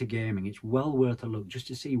not into gaming, it's well worth a look just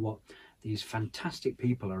to see what these fantastic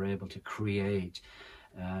people are able to create.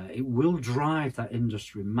 It will drive that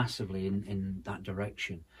industry massively in that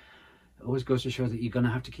direction. It always goes to show that you're going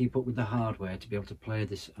to have to keep up with the hardware to be able to play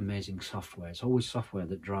this amazing software. It's always software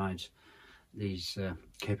that drives these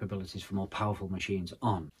capabilities for more powerful machines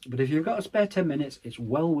on. But if you've got a spare 10 minutes, it's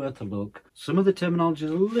well worth a look. Some of the terminology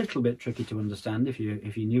is a little bit tricky to understand if you're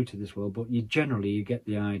new to this world, but you get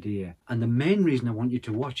the idea. And the main reason I want you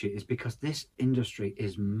to watch it is because this industry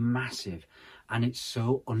is massive and it's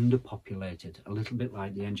so underpopulated, a little bit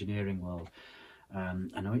like the engineering world.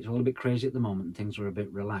 I know it's all a bit crazy at the moment and things are a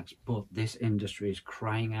bit relaxed, but this industry is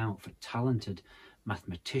crying out for talented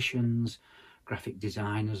mathematicians, graphic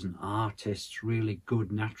designers and artists, really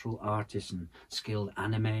good natural artists and skilled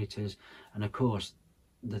animators. And of course,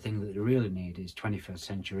 the thing that they really need is 21st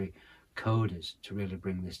century coders to really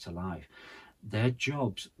bring this to life. They're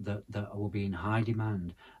jobs that will be in high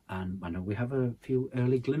demand. And I know we have a few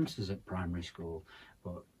early glimpses at primary school,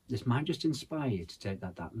 but this might just inspire you to take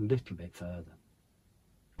that little bit further.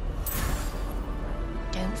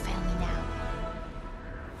 Don't fail me now.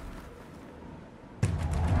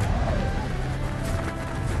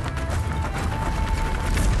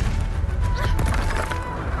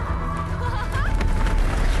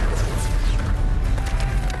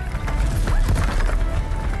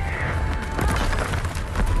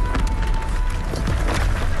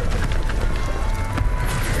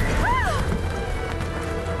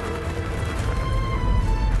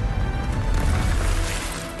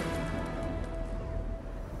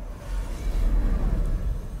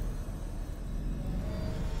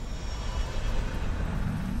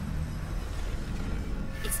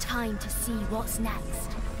 Time to see what's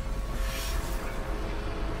next.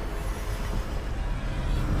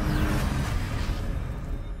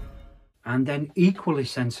 And then equally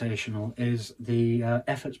sensational is the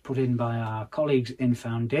efforts put in by our colleagues in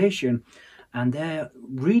Foundation, and they're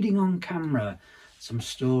reading on camera some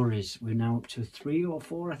stories. We're now up to 3 or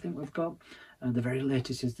 4, I think we've got. The very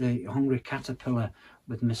latest is The Hungry Caterpillar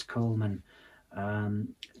with Miss Coleman.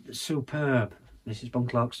 Superb. Mrs.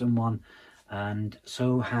 Bunclarkson one. And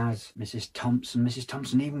so has Mrs. Thompson. Mrs.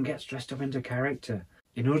 Thompson even gets dressed up into character.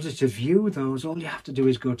 In order to view those, all you have to do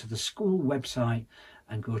is go to the school website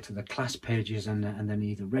and go to the class pages and then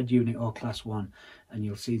either Red Unit or Class 1, and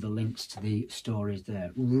you'll see the links to the stories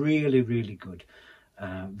there. Really, really good.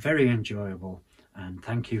 Very enjoyable. And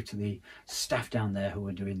thank you to the staff down there who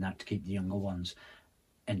are doing that to keep the younger ones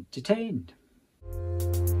entertained.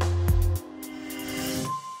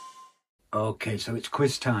 Okay, so it's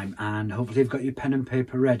quiz time, and hopefully you've got your pen and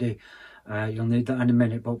paper ready. You'll need that in a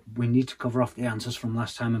minute, but we need to cover off the answers from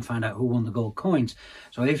last time and find out who won the gold coins.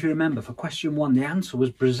 So if you remember, for question 1, the answer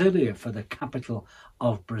was Brasilia, for the capital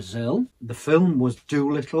of Brazil. The film was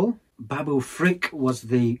Doolittle. Babu Frick was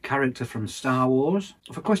the character from Star Wars.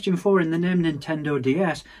 For question 4, in the name Nintendo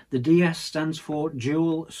DS, the DS stands for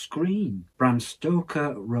dual screen. Bram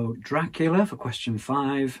Stoker wrote Dracula for question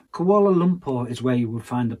 5. Kuala Lumpur is where you would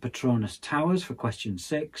find the Petronas Towers for question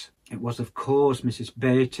 6. It was, of course, Mrs.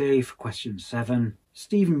 Bede for question 7.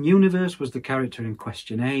 Steven Universe was the character in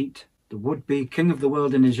question 8. The would-be king of the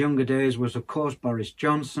world in his younger days was, of course, Boris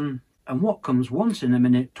Johnson. And what comes once in a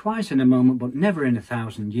minute, twice in a moment, but never in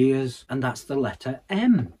 1,000 years? And that's the letter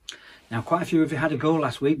M. Now, quite a few of you had a go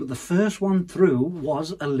last week, but the first one through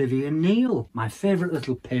was Olivia Neal, my favourite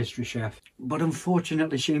little pastry chef. But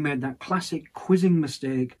unfortunately, she made that classic quizzing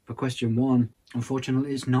mistake for question 1.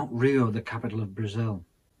 Unfortunately, it's not Rio, the capital of Brazil.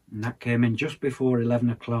 And that came in just before 11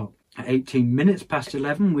 o'clock. At 18 minutes past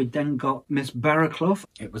 11, we then got Miss Barraclough.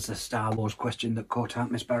 It was the Star Wars question that caught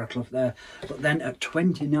out Miss Barraclough there. But then at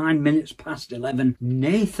 29 minutes past 11,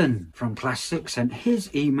 Nathan from Class 6 sent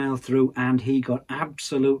his email through, and he got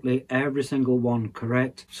absolutely every single one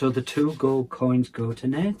correct. So the 2 gold coins go to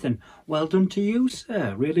Nathan. Well done to you,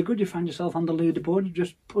 sir. Really good. You found yourself on the leaderboard. You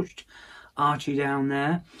just pushed Archie down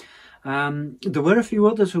there. There were a few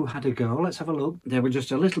others who had a go. Let's have a look. They were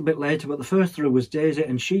just a little bit later, but the first through was Daisy,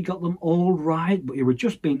 and she got them all right, but you were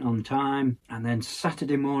just beaten on time. And then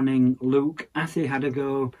Saturday morning, Luke, Athy had a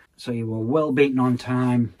go, so you were well beaten on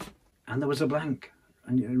time. And there was a blank.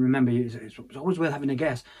 And remember, it's always worth having a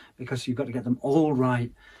guess, because you've got to get them all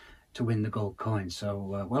right to win the gold coin.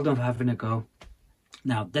 So well done for having a go.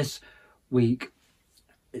 Now, this week,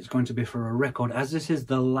 it's going to be for a record, as this is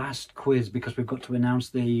the last quiz, because we've got to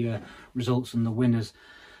announce the results and the winners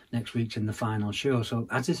next week in the final show. So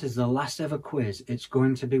as this is the last ever quiz, it's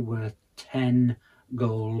going to be worth 10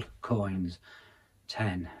 gold coins.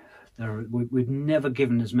 10. We've never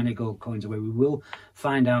given as many gold coins away. We will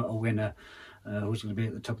find out a winner who's going to be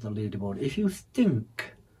at the top of the leaderboard. If you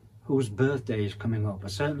think whose birthday is coming up, a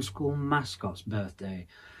certain school mascot's birthday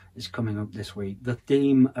is coming up this week, the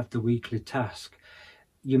theme of the weekly task,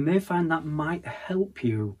 you may find that might help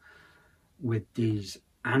you with these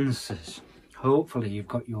answers. Hopefully you've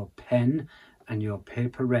got your pen and your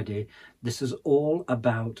paper ready. This is all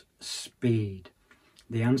about speed.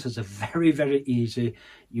 The answers are very, very easy.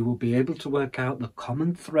 You will be able to work out the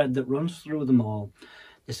common thread that runs through them all.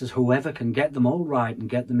 This is whoever can get them all right and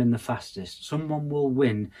get them in the fastest. Someone will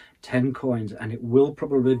win 10 coins, and it will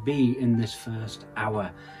probably be in this first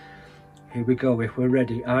hour. Here we go. If we're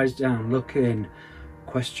ready, eyes down, look in.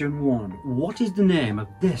 Question 1. What is the name of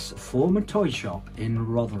this former toy shop in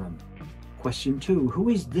Rotherham? Question 2. Who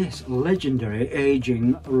is this legendary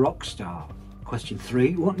aging rock star? Question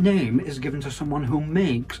 3. What name is given to someone who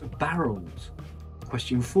makes barrels?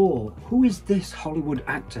 Question 4. Who is this Hollywood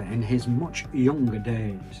actor in his much younger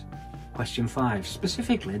days? Question 5.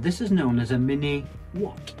 Specifically, this is known as a mini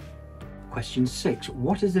what? Question 6.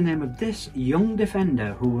 What is the name of this young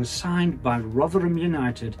defender who was signed by Rotherham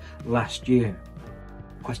United last year?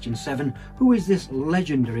 Question 7. Who is this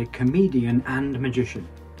legendary comedian and magician?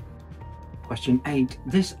 Question 8.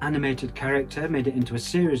 This animated character made it into a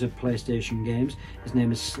series of PlayStation games. His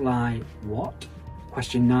name is Sly what?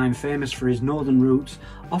 Question 9. Famous for his northern roots,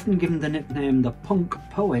 often given the nickname the punk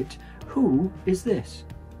poet, who is this?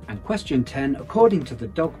 And question 10. According to the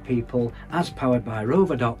dog people, as powered by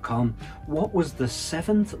rover.com, what was the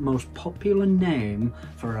 7th most popular name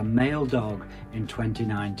for a male dog in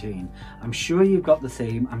 2019? I'm sure you've got the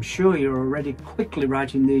theme. I'm sure you're already quickly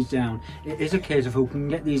writing these down. It is a case of who can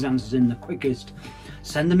get these answers in the quickest.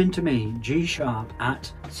 Send them in to me,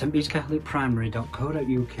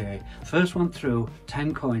 gsharp@stbetescatholicprimary.co.uk. First one through,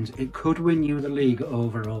 10 coins. It could win you the league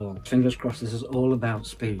overall. Fingers crossed. This is all about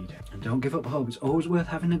speed. And don't give up hope. It's always worth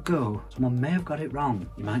having a go. Someone may have got it wrong.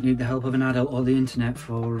 You might need the help of an adult or the internet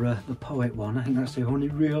for the poet one. I think that's the only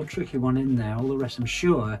real tricky one in there. All the rest I'm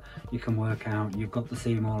sure you can work out. You've got the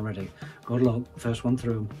theme already. Good luck. First one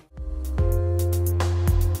through.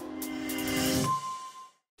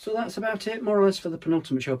 So that's about it, more or less, for the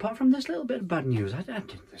penultimate show. Apart from this little bit of bad news,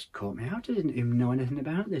 this caught me out. I didn't even know anything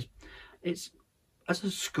about this. It's, as a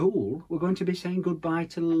school, we're going to be saying goodbye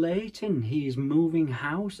to Leighton. He's moving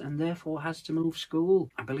house and therefore has to move school.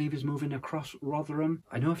 I believe he's moving across Rotherham.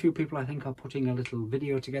 I know a few people, I think, are putting a little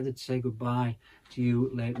video together to say goodbye to you,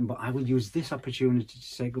 Leighton, but I will use this opportunity to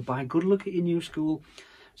say goodbye. Good luck at your new school.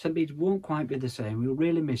 St Bede's won't quite be the same. We'll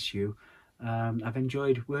really miss you. I've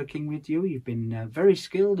enjoyed working with you. You've been very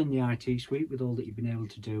skilled in the IT suite with all that you've been able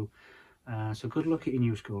to do. So good luck at your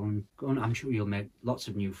new school, and I'm sure you'll make lots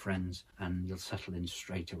of new friends and you'll settle in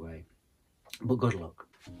straight away. But good luck.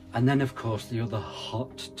 And then, of course, the other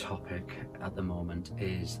hot topic at the moment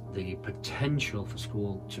is the potential for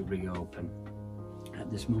school to reopen. At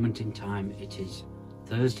this moment in time, it is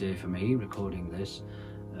Thursday for me recording this.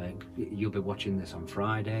 You'll be watching this on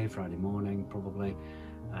Friday morning probably.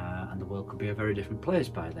 And the world could be a very different place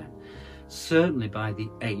by then. Certainly by the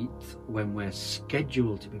 8th, when we're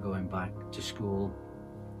scheduled to be going back to school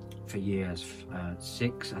for years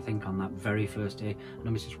 6, I think, on that very first day. I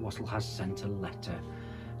know Mrs. Wassell has sent a letter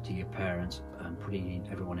to your parents and putting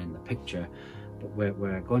everyone in the picture, but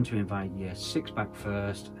we're going to invite year 6 back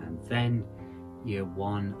first, and then year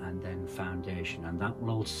 1, and then foundation, and that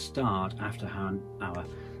will all start after our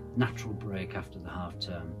natural break after the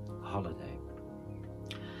half-term holiday.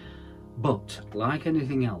 But like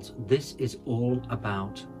anything else, this is all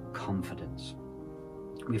about confidence.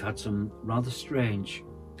 We've had some rather strange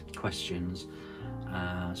questions,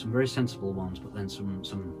 some very sensible ones, but then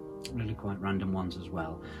some really quite random ones as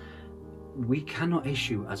well. We cannot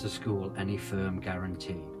issue as a school any firm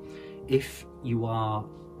guarantee. If you are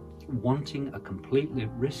wanting a completely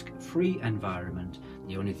risk-free environment,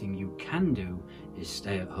 the only thing you can do is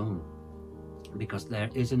stay at home, because there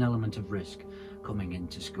is an element of risk coming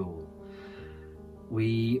into school.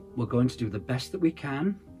 We're going to do the best that we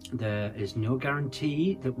can. There is no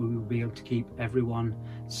guarantee that we will be able to keep everyone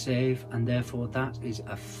safe, and therefore that is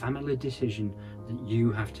a family decision that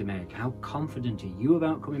you have to make. How confident are you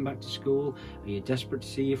about coming back to school? Are you desperate to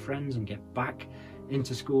see your friends and get back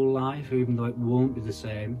into school life, even though it won't be the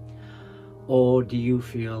same? Or do you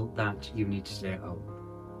feel that you need to stay at home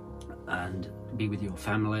and be with your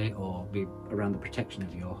family or be around the protection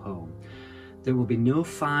of your home? There will be no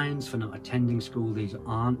fines for not attending school. These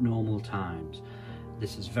aren't normal times.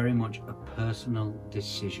 This is very much a personal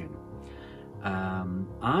decision.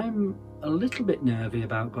 I'm a little bit nervy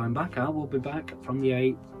about going back. I will be back from the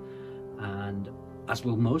 8th, and as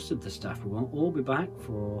will most of the staff. We won't all be back,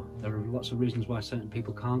 for there are lots of reasons why certain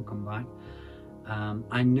people can't come back.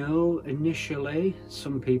 I know initially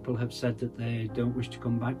some people have said that they don't wish to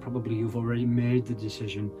come back. Probably you've already made the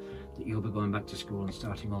decision that you'll be going back to school and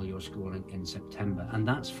starting all your schooling in September, and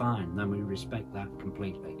that's fine. Then we respect that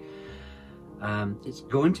completely. It's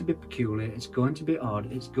going to be peculiar, it's going to be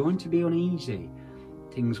odd, it's going to be uneasy.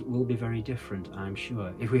 Things will be very different, I'm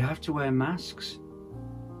sure. If we have to wear masks,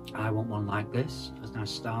 I want one like this, a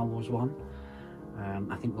nice Star Wars one.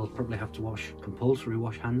 I think we'll probably have to compulsory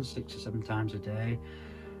wash hands 6 or 7 times a day.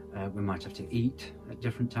 We might have to eat at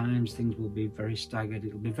different times. Things will be very staggered.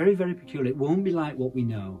 It'll be very, very peculiar. It won't be like what we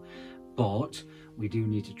know, but we do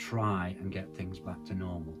need to try and get things back to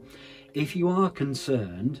normal. If you are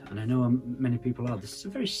concerned, and I know many people are, this is a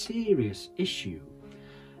very serious issue.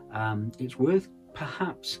 It's worth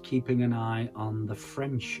perhaps keeping an eye on the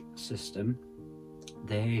French system.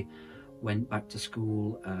 They went back to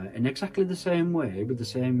school in exactly the same way, with the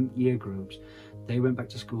same year groups. They went back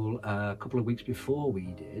to school a couple of weeks before we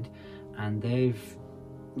did, and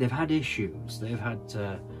they've had issues. They've had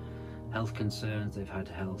health concerns, they've had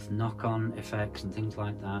health knock-on effects and things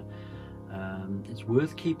like that. It's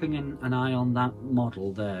worth keeping an eye on that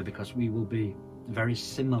model there, because we will be very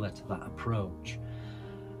similar to that approach.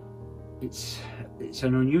 It's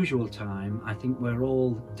an unusual time. I think we're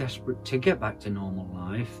all desperate to get back to normal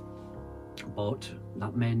life, but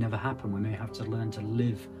that may never happen. We may have to learn to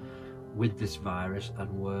live with this virus and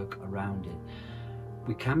work around it.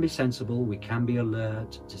 We can be sensible, we can be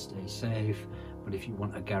alert to stay safe, but if you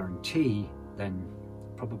want a guarantee, then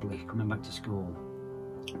probably coming back to school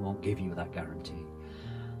won't give you that guarantee.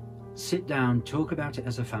 Sit down, talk about it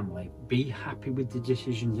as a family, be happy with the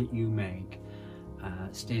decision that you make,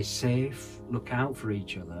 stay safe, look out for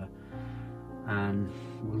each other, and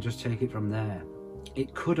we'll just take it from there.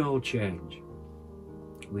 It could all change.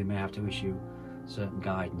 We may have to issue certain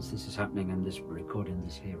guidance. This is happening, and we're recording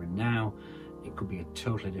this here and now. It could be a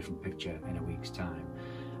totally different picture in a week's time.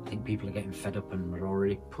 I think people are getting fed up, and we're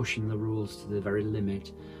already pushing the rules to the very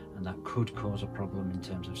limit, and that could cause a problem in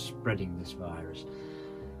terms of spreading this virus.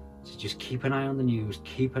 So just keep an eye on the news,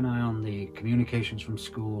 keep an eye on the communications from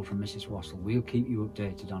school, from Mrs. Wassell. We'll keep you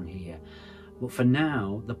updated on here. But for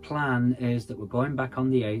now, the plan is that we're going back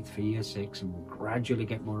on the 8th for year 6, and we'll gradually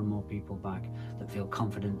get more and more people back that feel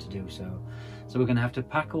confident to do so. So we're going to have to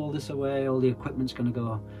pack all this away. All the equipment's going to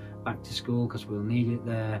go back to school because we'll need it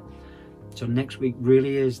there. So next week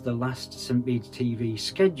really is the last St Bede's TV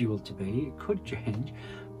scheduled to be. It could change,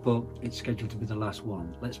 but it's scheduled to be the last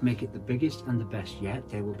one. Let's make it the biggest and the best yet.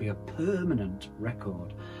 There will be a permanent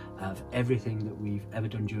record of everything that we've ever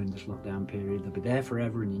done during this lockdown period. They'll be there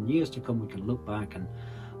forever, and in years to come we can look back and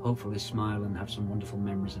hopefully smile and have some wonderful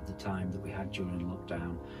memories of the time that we had during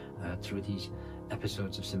lockdown through these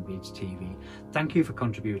episodes of St Bede's TV. Thank you for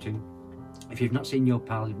contributing. If you've not seen your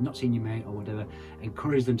pal, you've not seen your mate or whatever,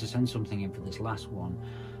 encourage them to send something in for this last one.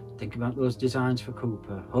 Think about those designs for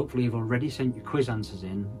Cooper. Hopefully you've already sent your quiz answers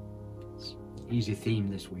in. It's easy theme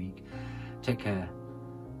this week. Take care.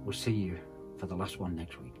 We'll see you for the last one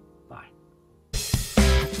next week.